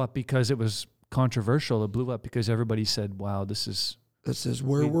didn't blow up because it was controversial. It blew up because everybody said, "Wow, this is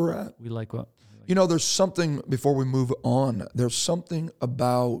where we're at." We like what. There's something before we move on. There's something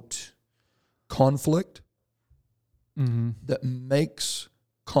about conflict that makes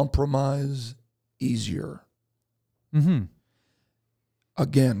compromise easier.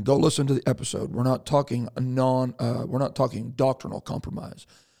 Again, go listen to the episode. We're not talking doctrinal compromise,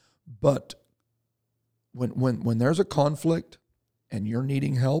 but when there's a conflict and you're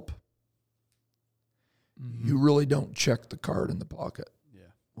needing help, you really don't check the card in the pocket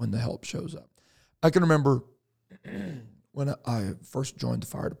when the help shows up. I can remember when I first joined the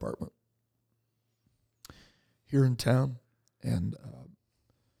fire department here in town, and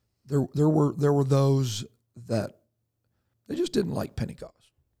there were those that they just didn't like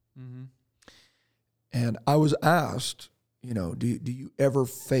Pentecost. And I was asked, do you ever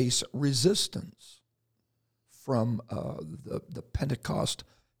face resistance from the Pentecost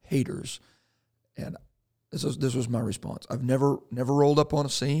haters? And this was my response. I've never rolled up on a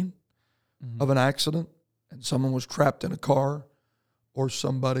scene of an accident and someone was trapped in a car, or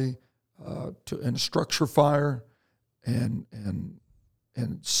somebody in a structure fire, and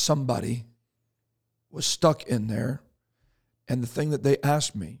somebody was stuck in there. And the thing that they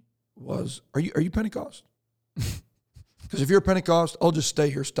asked me was, "Are you Pentecost? Because if you're Pentecost, I'll just stay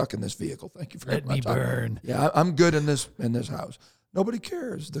here stuck in this vehicle. Thank you very much. Let me burn. I'm good in this house." Nobody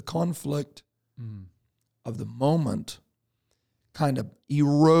cares. The conflict of the moment kind of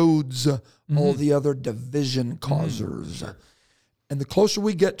erodes all the other division causers. And the closer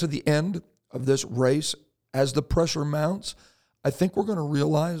we get to the end of this race, as the pressure mounts, I think we're going to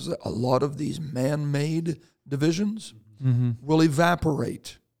realize that a lot of these man-made divisions will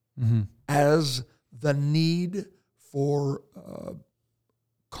evaporate as the need for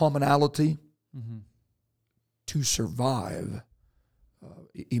commonality to survive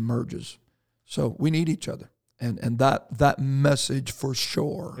emerges. So we need each other. And that message for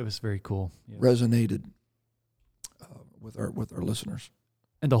sure. It was very cool. Resonated with our listeners.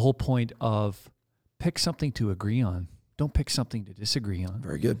 And the whole point of pick something to agree on. Don't pick something to disagree on.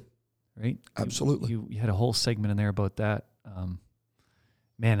 Very good. Right? Absolutely. You had a whole segment in there about that.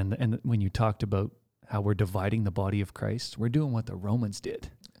 Man, and when you talked about how we're dividing the body of Christ, we're doing what the Romans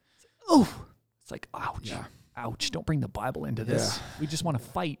did. Oh, it's like, ouch. Yeah. Ouch. Don't bring the Bible into this. We just want to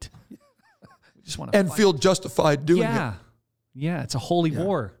fight. We just want to fight. Feel justified doing it. Yeah, it's a holy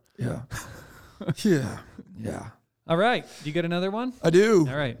war. Yeah. Yeah. Yeah. All right. You got another one? I do.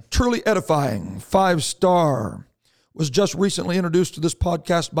 All right. Truly edifying. 5-star. Was just recently introduced to this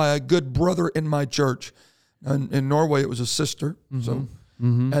podcast by a good brother in my church. And in Norway, it was a sister. So,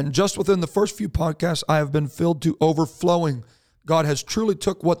 and just within the first few podcasts, I have been filled to overflowing. God has truly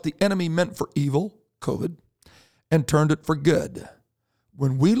took what the enemy meant for evil, COVID, and turned it for good.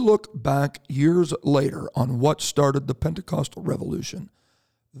 When we look back years later on what started the Pentecostal revolution,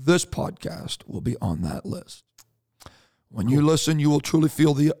 this podcast will be on that list. When you listen, you will truly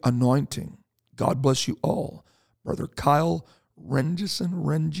feel the anointing. God bless you all. Brother Kyle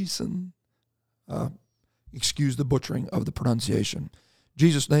Rengison. Excuse the butchering of the pronunciation.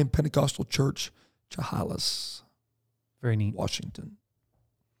 Jesus' name, Pentecostal Church, Chehalis, Very neat. Washington.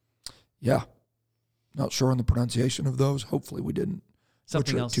 Yeah. Not sure on the pronunciation of those. Hopefully we didn't.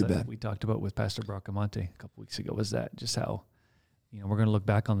 Something butcher it else too that bad. we talked about with Pastor Bracamonte a couple weeks ago was that just how, we're going to look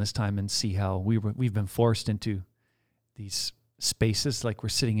back on this time and see how we've been forced into these spaces like we're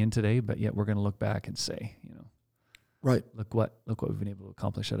sitting in today, but yet we're going to look back and say, Right. look what we've been able to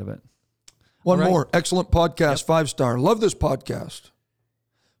accomplish out of it. One All right. more. Excellent podcast, 5-star. Love this podcast.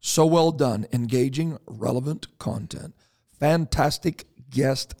 So well done. Engaging, relevant content. Fantastic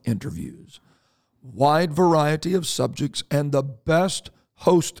guest interviews. Wide variety of subjects and the best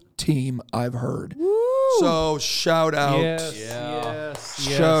host team I've heard. Woo! So shout out. Yes. Yeah. Yes.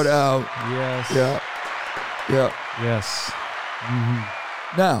 Shout out. Yes. Yeah. Yeah. Yes.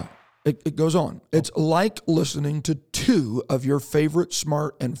 Now, it goes on. It's like listening to two of your favorite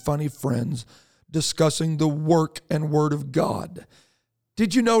smart and funny friends discussing the work and word of God.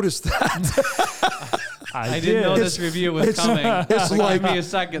 Did you notice that? I didn't know this review was coming. It's So like- give me a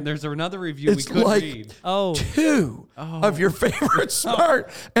second. There's another review we It's could like read. Oh, Two of your favorite smart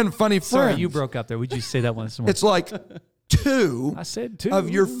and funny friends. sorry, you broke up there. Would you say that once more? It's like two I said two of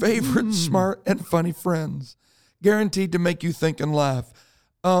your favorite smart and funny friends, guaranteed to make you think and laugh.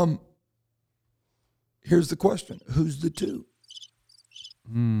 Here's the question: who's the two?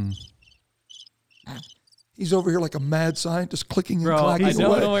 He's over here like a mad scientist, clicking and Bro, clacking I don't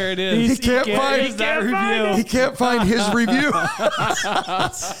away. know where it is. He can't find Here's that review. He can't find his review.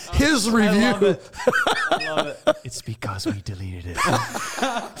 His review. I love it. It's because we deleted it.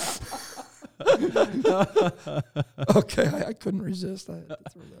 Okay, I couldn't resist. I had to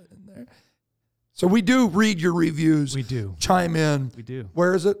throw that in there. So we do read your reviews. We do. Chime in. We do.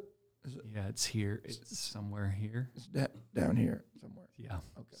 Where is it? Yeah, it's here. It's somewhere here. It's down here somewhere. Yeah,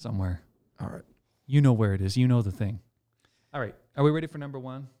 somewhere. All right. You know where it is. You know the thing. All right. Are we ready for number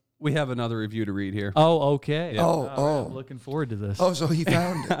one? We have another review to read here. Oh, okay. Oh, All right, oh. I'm looking forward to this. Oh, so he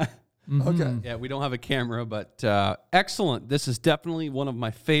found it. Okay. Yeah, we don't have a camera, but excellent. This is definitely one of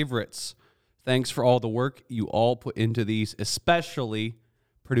my favorites. Thanks for all the work you all put into these, especially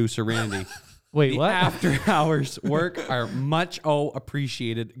producer Randy. Wait, The what? after hours work are much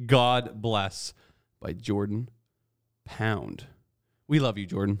appreciated. God bless. By Jordan Pound. We love you,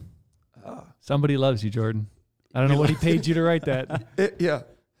 Jordan. Somebody loves you, Jordan. I don't know what he paid you to write that. Yeah.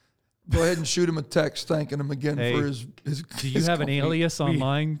 Go ahead and shoot him a text thanking him again Hey, for his Do you have an alias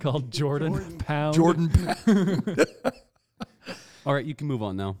online called Jordan Pound? Jordan Pound. All right, you can move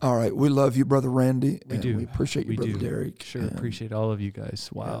on now. All right. We love you, Brother Randy. We and do. We appreciate you, We Brother do. Derek. Sure, and appreciate all of you guys.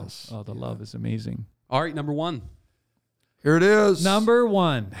 Wow. Yes, Oh, the love is amazing. All right, number one. Here it is. Number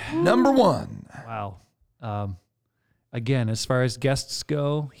one. Number one. Wow. Again, as far as guests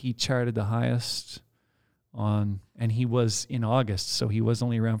go, he charted the highest and he was in August, so he was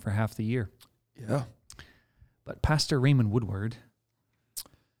only around for half the year. Yeah. But Pastor Raymond Woodward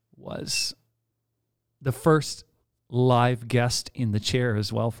was the first live guest in the chair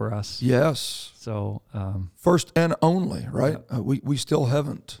as well for us. Yes. So, First and only, right? We still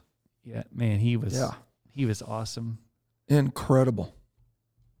haven't. yeah, man, he was awesome. Incredible.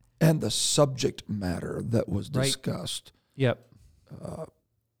 And the subject matter that was Right. discussed. Yep.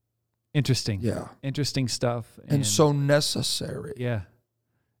 Interesting. Yeah. Interesting stuff. And so necessary. yeah.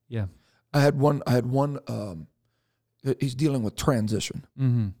 Yeah. I had one. He's dealing with transition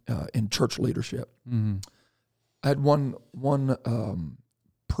Mm-hmm. in church leadership. Mm-hmm. I had one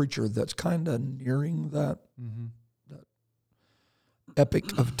preacher that's kind of nearing that Mm-hmm.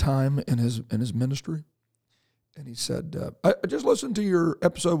 epic of time in his ministry, and he said, "I just listened to your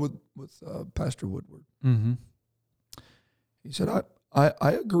episode with Pastor Woodward." Mm-hmm. He said, "I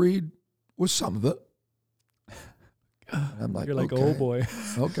agreed with some of it." And I'm like, You're like, okay, oh boy.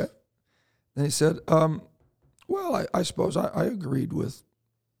 okay. Then he said, "Well, I suppose I agreed with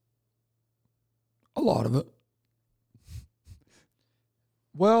a lot of it."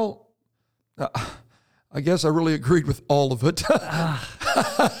 Well, I guess I really agreed with all of it.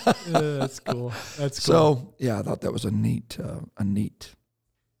 That's cool. That's cool. So yeah, I thought that was a neat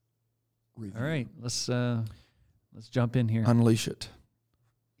review. All right, let's jump in here. Unleash it.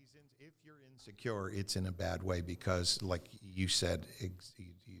 If you're insecure, it's in a bad way because, like you said,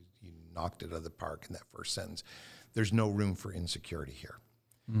 you knocked it out of the park in that first sentence. There's no room for insecurity here.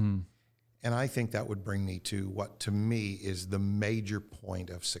 Mm. And I think that would bring me to what, to me, is the major point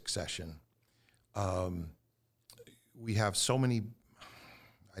of succession. We have so many,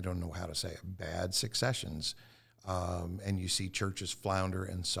 I don't know how to say it, bad successions. And you see churches flounder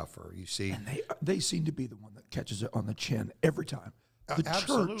and suffer. You see, And they seem to be the one that catches it on the chin every time. The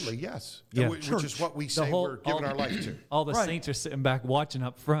absolutely, church. yes. Yeah. Which is what we say whole- we're giving our life to. All the Right. saints are sitting back watching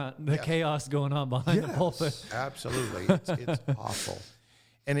up front. The Yes. chaos going on behind the pulpit. Absolutely. It's awful.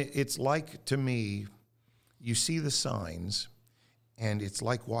 And it's like, to me, you see the signs, and it's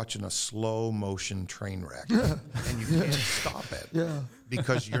like watching a slow motion train wreck. And you can't stop it. Yeah.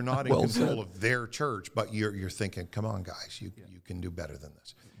 Because you're not in Well control said. of their church, but you're thinking, come on, guys, you can do better than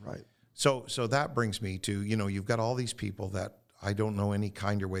this. Right. So that brings me to, you've got all these people that, I don't know any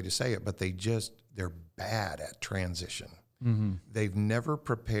kinder way to say it, but they're bad at transition. Mm-hmm. They've never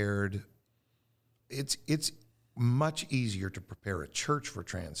prepared. It's much easier to prepare a church for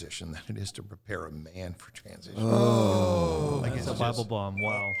transition than it is to prepare a man for transition. Like That's a Bible bomb.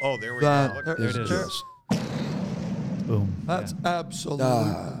 Wow. Oh, there we That go. Look, There it is is. just, Boom. that's Yeah.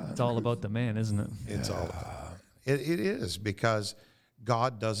 absolutely. It's all about the man, isn't it? it's all about it. It is, because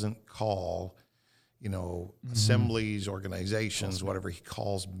God doesn't call, assemblies, organizations, whatever. He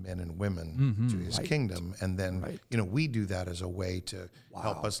calls men and women to his kingdom. And then, we do that as a way to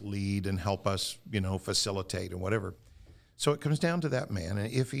help us lead and help us, facilitate and whatever. So it comes down to that man.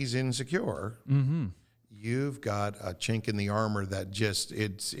 And if he's insecure, you've got a chink in the armor that just,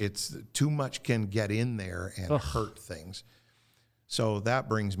 it's too much can get in there and hurt things. So that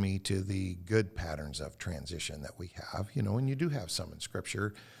brings me to the good patterns of transition that we have, and you do have some in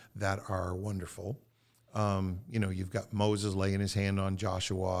Scripture that are wonderful. You've got Moses laying his hand on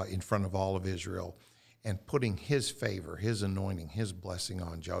Joshua in front of all of Israel and putting his favor, his anointing, his blessing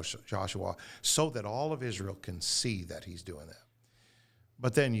on Joshua so that all of Israel can see that he's doing that.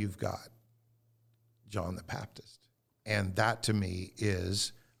 But then you've got John the Baptist. And that to me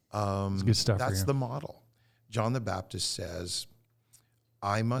is, good stuff that's here. the model. John the Baptist says,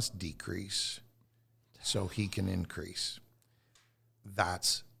 I must decrease so he can increase.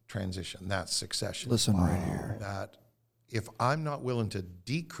 That's transition. That's succession. Listen right here. That if I'm not willing to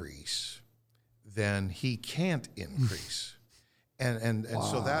decrease, then he can't increase. And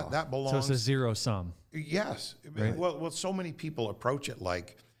so that belongs. So it's a zero sum. Yes. Right. Well, so many people approach it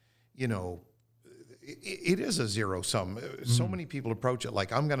like, it is a zero sum. So many people approach it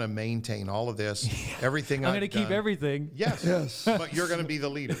like, I'm going to maintain all of this, everything I'm I've going to keep done. everything. Yes. Yes. But you're going to be the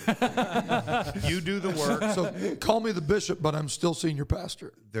leader. You do the work. So call me the bishop, but I'm still senior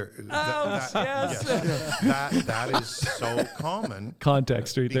pastor. That is so common.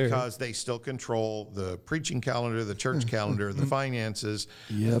 Context right there. Because they still control the preaching calendar, the church calendar, the finances.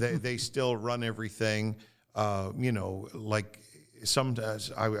 Yep. They still run everything. Like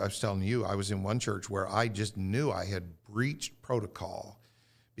sometimes I was telling you, I was in one church where I just knew I had breached protocol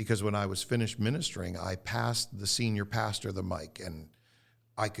because when I was finished ministering, I passed the senior pastor the mic, and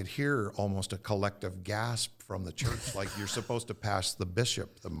I could hear almost a collective gasp from the church, like you're supposed to pass the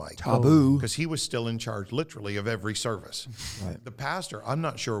bishop the mic. Taboo. Because he was still in charge, literally, of every service. Right. The pastor, I'm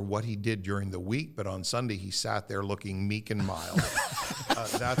not sure what he did during the week, but on Sunday he sat there looking meek and mild.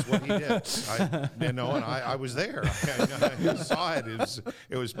 That's what he did. And I was there. I saw it.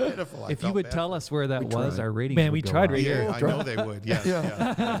 It was pitiful. If you would tell us where that was, tried. our ratings Man, would we go tried up. right Yeah, here. I know they would. Yes.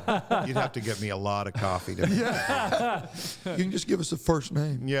 Yeah. You'd have to get me a lot of coffee to. You can just give us the first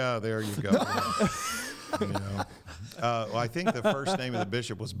name. Yeah, there you go. Well, I think the first name of the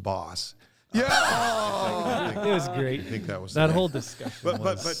bishop was Boss. It was great. I think that was That the whole name. discussion. But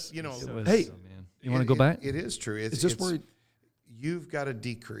was, you know, it was, Hey, man. You want to go back? It is true. Is this where? You've got to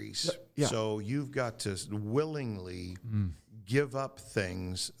decrease. Yeah. So you've got to willingly give up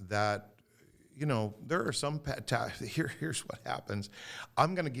things that, there are some, here's what happens.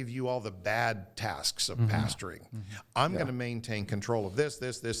 I'm going to give you all the bad tasks of pastoring. I'm going to maintain control of this,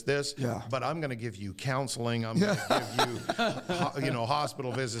 Yeah. but I'm going to give you counseling. I'm going to give you,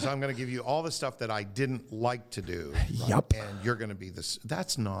 hospital visits. I'm going to give you all the stuff that I didn't like to do. Yup. And you're going to be this.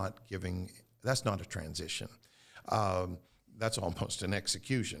 That's not a transition. That's almost an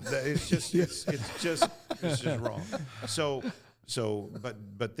execution. It's just, it's just wrong.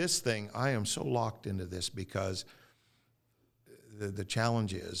 But this thing, I am so locked into this because the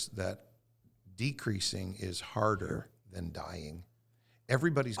challenge is that decreasing is harder than dying.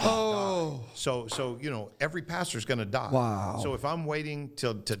 Everybody's going to die. So every pastor's going to die. Wow. So if I'm waiting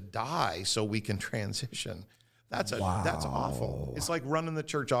to die so we can transition, that's awful. It's like running the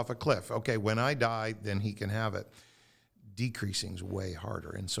church off a cliff. Okay, when I die, then he can have it. Decreasing's way harder,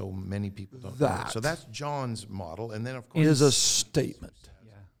 and so many people don't do it. So that's John's model, and then of course It is a statement.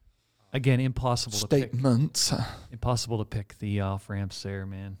 Again, impossible to pick. Statements. Impossible to pick the off ramps there,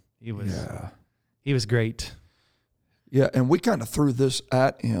 man. He was great. Yeah, and we kind of threw this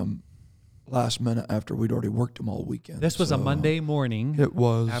at him last minute after we'd already worked him all weekend. This was a Monday morning. It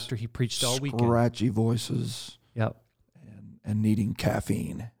was after he preached all weekend. Scratchy voices. Yep. And needing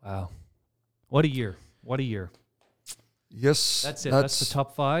caffeine. Wow. What a year. What a year. Yes. That's it. That's the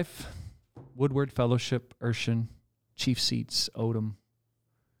top 5. Woodward, Fellowship, Urshan, Chief Seats, Odom.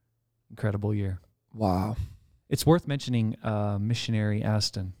 Incredible year. Wow. It's worth mentioning Missionary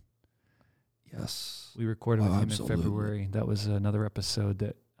Aston. Yes. We recorded with him absolutely. in February. That was another episode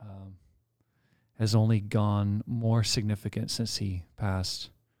that has only gone more significant since he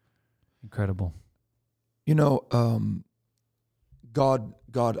passed. Incredible. God,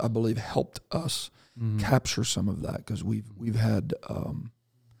 I believe, helped us capture some of that because we've had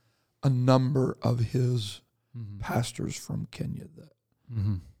a number of his pastors from Kenya that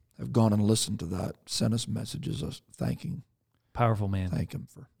have gone and listened to that, sent us messages us thanking. Powerful man. Thank him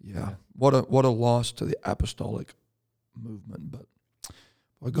for What a loss to the apostolic movement, but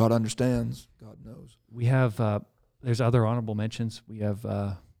what God understands, God knows. We have there's other honorable mentions. We have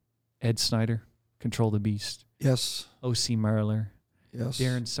Ed Snyder, Control the Beast. Yes. O.C. Marler. Yes.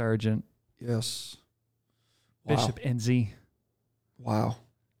 Darren Sargent. Yes. Bishop Enzi. Wow.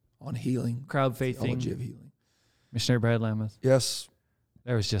 On healing. Crowd faithing. Theology of healing. Missionary Brad Lameth. Yes.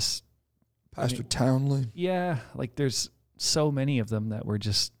 There was just Pastor Townley. Yeah, like there's so many of them that were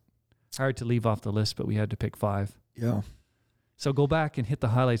just hard to leave off the list, but we had to pick 5. Yeah. So go back and hit the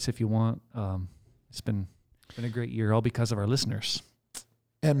highlights if you want. It's been a great year, all because of our listeners.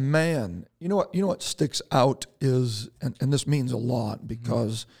 And man, you know what sticks out is, and this means a lot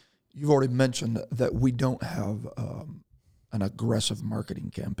because you've already mentioned that we don't have an aggressive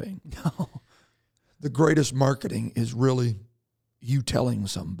marketing campaign. No. The greatest marketing is really you telling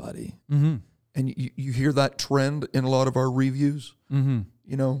somebody. Mm-hmm. And you hear that trend in a lot of our reviews. Mm-hmm.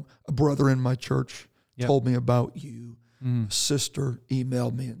 A brother in my church told me about you. Mm-hmm. A sister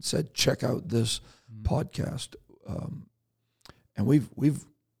emailed me and said, check out this podcast. And we've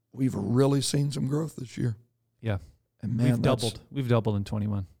really seen some growth this year. Yeah. And man, We've doubled in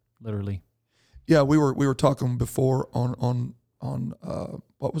 21, literally. Yeah, we were talking before on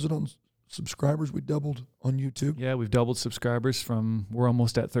what was it, on subscribers? We doubled on YouTube. Yeah, we've doubled subscribers we're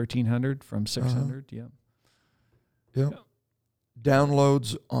almost at 1,300 from 600. Yeah.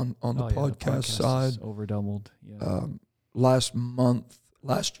 Downloads on the the podcast side. Over doubled. Yeah. Last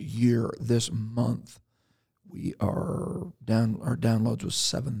year, this month, our downloads was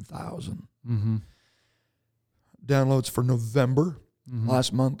 7,000. Mm-hmm. Downloads for November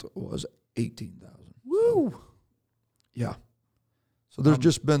last month was 18,000. Woo! Yeah. So there's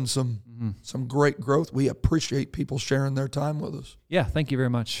just been some great growth. We appreciate people sharing their time with us. Yeah, thank you very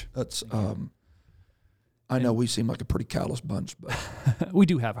much. That's I know we seem like a pretty callous bunch, but we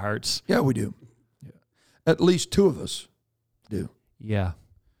do have hearts. yeah, we do. Yeah. At least 2 of us do. Yeah.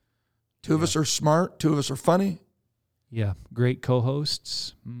 2 of us are smart. 2 of us are funny. Yeah. Great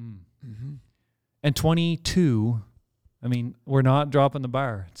co-hosts. Mm-hmm. And 22, I mean, we're not dropping the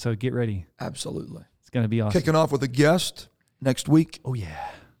bar, so get ready. Absolutely. It's going to be awesome. Kicking off with a guest next week. Oh,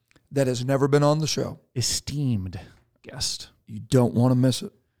 yeah. That has never been on the show. Esteemed guest. You don't want to miss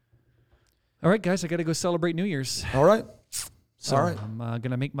it. All right, guys, I got to go celebrate New Year's. All right. So All right. I'm going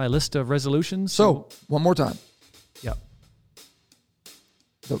to make my list of resolutions. So, one more time. Yep.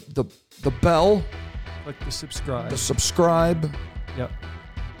 The bell, Click the subscribe. the subscribe, Yep.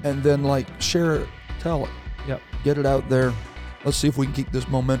 and then share it, tell it, Yep. get it out there. Let's see if we can keep this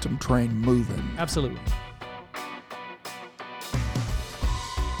momentum train moving. Absolutely.